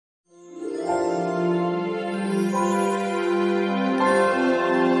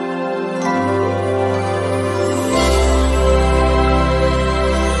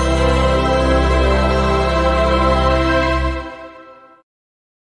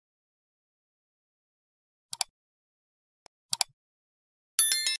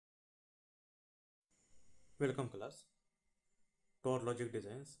Welcome class to our Logic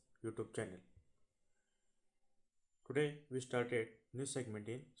Designs YouTube channel. Today we started new segment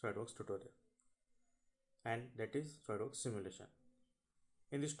in SolidWorks tutorial, and that is SolidWorks simulation.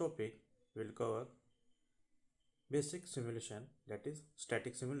 In this topic we will cover basic simulation, that is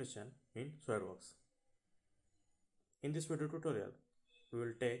static simulation in SolidWorks. In this video tutorial we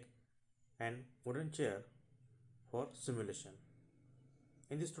will take an wooden chair for simulation.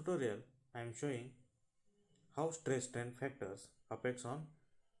 In this tutorial I am showing how stress-strain factors affects on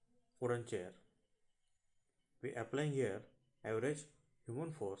wooden chair. We applying here average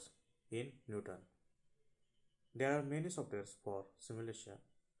human force in Newton. There are many softwares for simulation,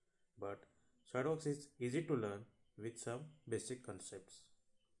 but SolidWorks is easy to learn with some basic concepts.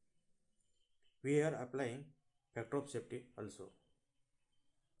 We are applying factor of safety also,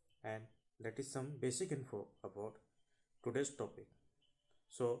 and that is some basic info about today's topic.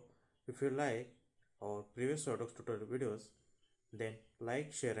 So if you like our previous SolidWorks tutorial videos, then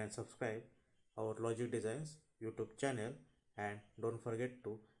like, share and subscribe our Logic Designs YouTube channel, and don't forget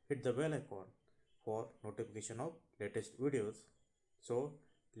to hit the bell icon for notification of latest videos. So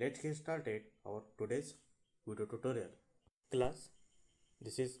let's get started our today's video tutorial. Class,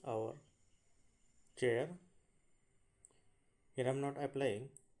 this is our chair. Here I am not applying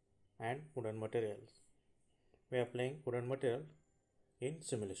and wooden materials. We are applying wooden material in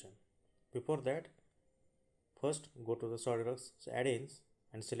simulation. Before that, first go to the SolidWorks add-ins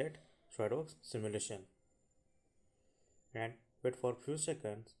and select SolidWorks simulation and wait for few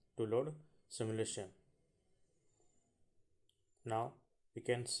seconds to load simulation. Now we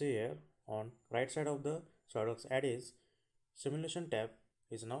can see here on right side of the SolidWorks add-ins, simulation tab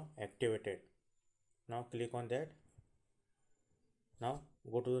is now activated. Now click on that. Now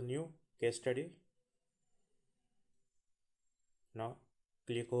go to the new case study. Now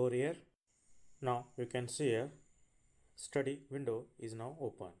click over here. Now you can see here study window is now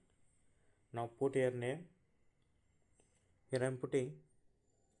open. Now put your name. Here I am putting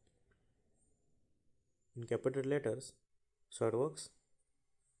in capital letters SolidWorks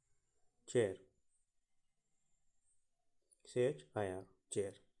chair, CHIR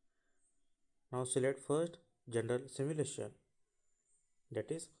chair. Now select first general simulation,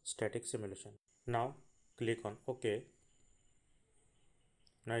 that is static simulation. Now click on OK.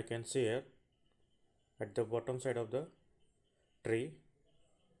 Now you can see here at the bottom side of the tree,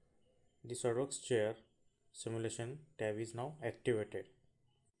 the SolidWorks chair simulation tab is now activated.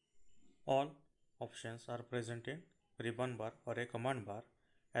 All options are present in ribbon bar or a command bar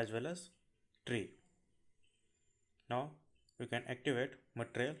as well as tree. Now you can activate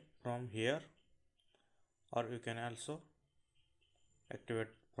material from here, or you can also activate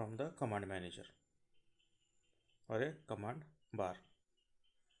from the command manager or a command bar.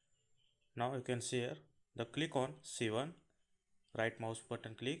 Now you can see here the click on C1, right mouse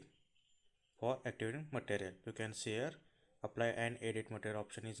button click for activating material. You can see here apply and edit material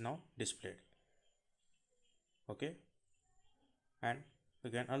option is now displayed. Okay, and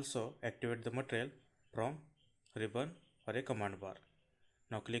you can also activate the material from ribbon or a command bar.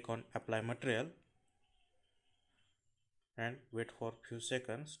 Now click on apply material and wait for few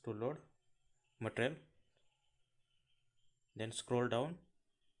seconds to load material. Then scroll down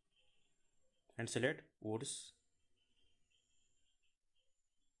and select woods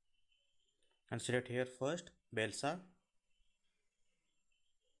and select here first balsa.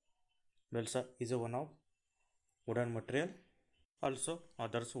 Balsa is a one of wooden material. Also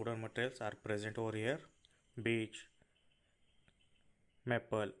others wooden materials are present over here: beech,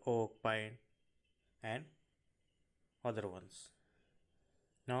 maple, oak, pine and other ones.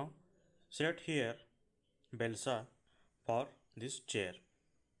 Now select here balsa for this chair.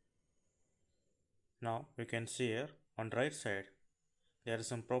 Now you can see here on right side there are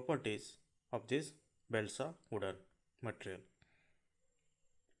some properties of this balsa wooden material: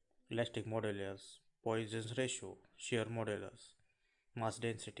 elastic modulus, Poisson's ratio, shear modulus, mass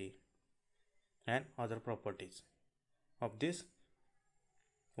density and other properties of this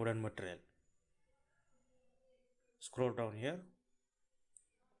wooden material. Scroll down here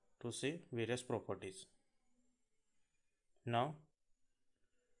to see various properties. Now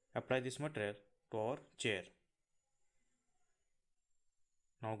apply this material to our chair.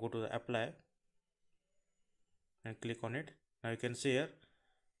 Now go to the apply and click on it. Now you can see here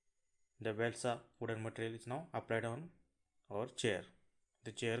the balsa wooden material is now applied on our chair.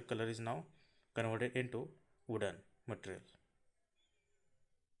 The chair color is now converted into wooden material.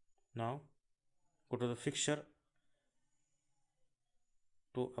 Now go to the fixture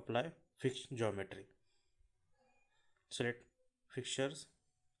to apply fixed geometry. Select fixtures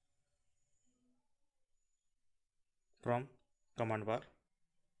from command bar.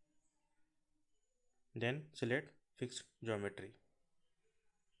 Then select fixed geometry.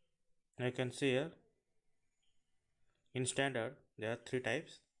 Now you can see here in standard there are three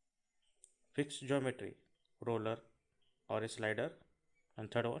types: fixed geometry, roller or a slider, and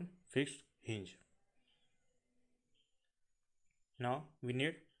third one fixed hinge. Now we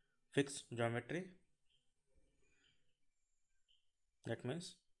need fixed geometry. That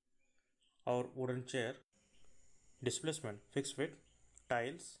means our wooden chair displacement fixed with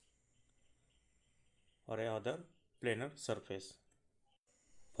tiles or a other planar surface.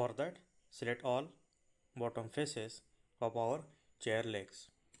 For that, select all bottom faces of our chair legs.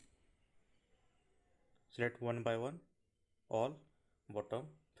 Select one by one all bottom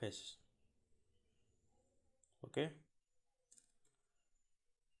faces. Okay.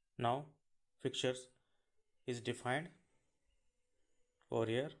 Now fixtures is defined over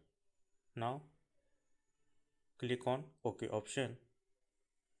here. Now click on OK option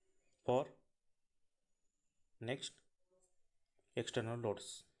for next external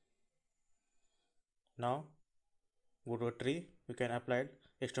loads. Now go to a tree. You can apply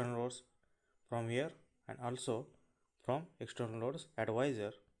external loads from here and also from external loads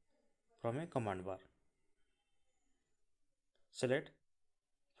advisor from a command bar. Select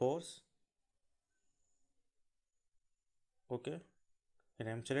force. Okay, and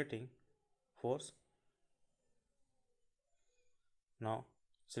I am selecting force. Now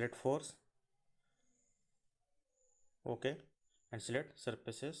select force. Okay, and select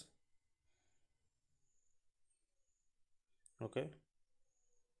surfaces. Okay,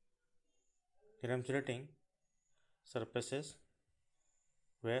 here I am selecting surfaces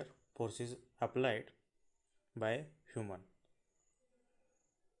where force is applied by human.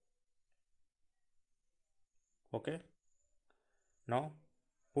 Okay, now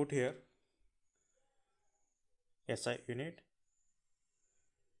put here SI unit,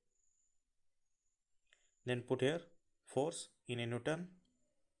 then put here force in a Newton.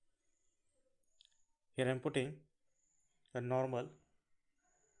 Here I am putting a normal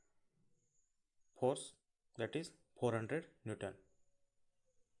force, that is 400 Newton.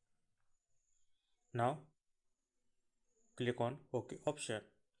 Now click on OK option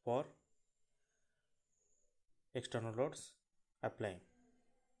for external loads applying.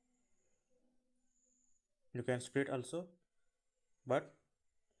 You can split also, but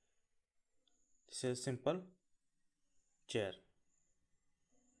this is simple chair.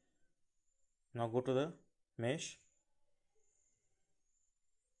 Now go to the mesh.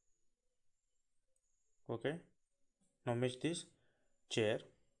 Okay, now mesh this chair,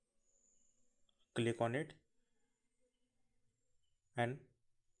 click on it and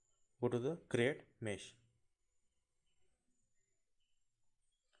go to the create mesh.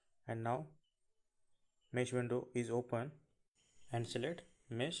 And now mesh window is open and select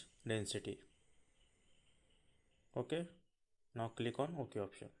mesh density. Okay, now click on OK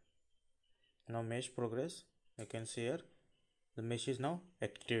option. Now mesh progress, you can see here the mesh is now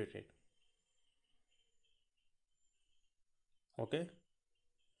activated. Okay,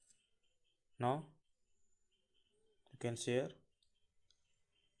 now you can see here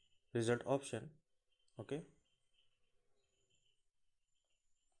result option. Okay,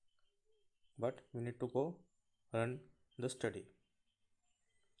 but we need to go run the study.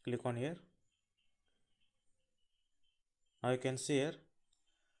 Click on here. Now you can see here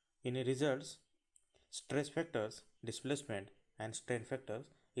in the results stress factors, displacement and strain factors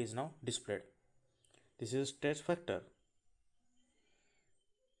is now displayed. This is stress factor.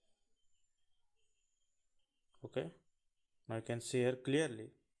 Okay, now you can see here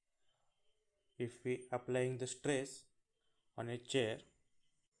clearly if we applying the stress on a chair.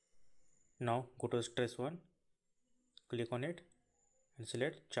 Now go to stress one, click on it and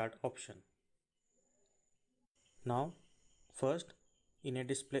select chart option. Now first in a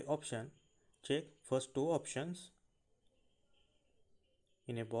display option, check first two options.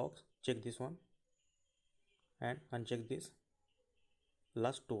 In a box, check this one and uncheck this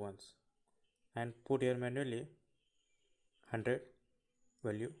last two ones and put here manually 100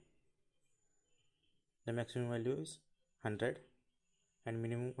 value. The maximum value is 100 and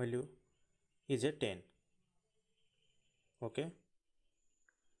minimum value is a 10. Okay,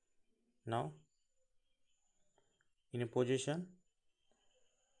 now in a position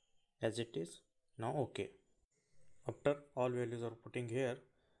as it is. Now okay, after all values are putting here,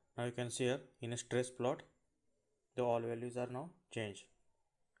 now you can see here in a stress plot the all values are now changed.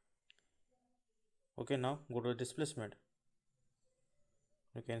 Okay, now go to the displacement.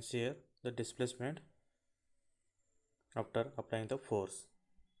 You can see here the displacement after applying the force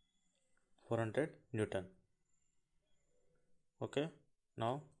 400 Newton. Okay,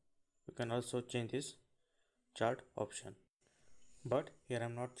 now you can also change this chart option, but here I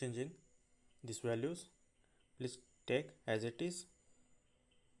am not changing these values. Please take as it is.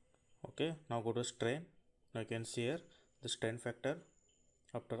 Okay, now go to strain. Now you can see here the strain factor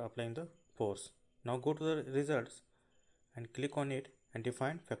after applying the force. Now go to the results and click on it and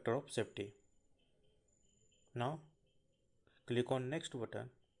define factor of safety. Now click on next button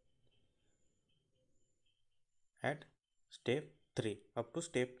at step 3 up to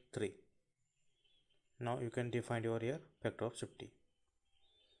step 3. Now you can define your here factor of safety.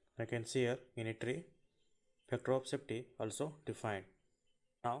 I can see here in a tree factor of safety also defined.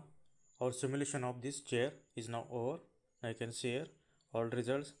 Now our simulation of this chair is now over. Now you can see here all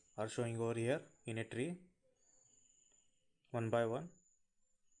results are showing over here in a tree one by one.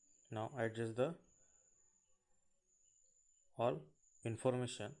 Now adjust the all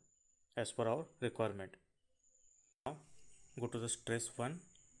information as per our requirement. Now go to the stress 1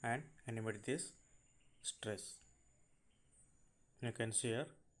 and animate this stress. You can see here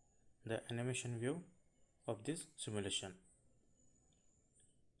the animation view of this simulation.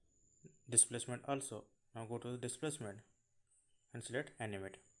 Displacement also. Now go to the displacement and select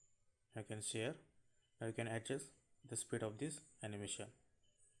animate. You can see here. Now you can adjust the speed of this animation.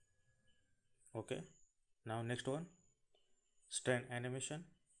 Okay. Now next one, strain animation.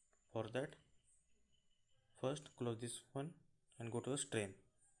 For that, first close this one and go to the strain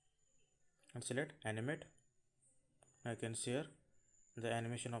and select animate. Now you can see here the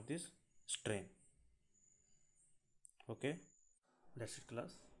animation of this strain. Okay, that's it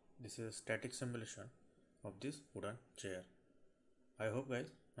class. This is a static simulation of this wooden chair. I hope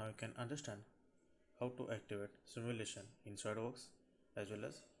guys now you can understand how to activate simulation in SolidWorks as well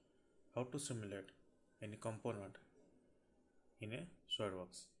as how to simulate any component in a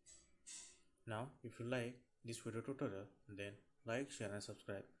SolidWorks. Now if you like this video tutorial, then like, share and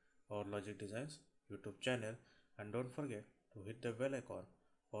subscribe our Logic Designs YouTube channel, and don't forget to hit the bell icon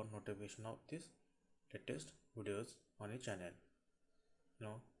for notification of this latest videos on your channel.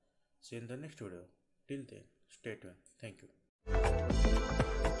 Now see you in the next video. Till then, stay tuned. Thank you.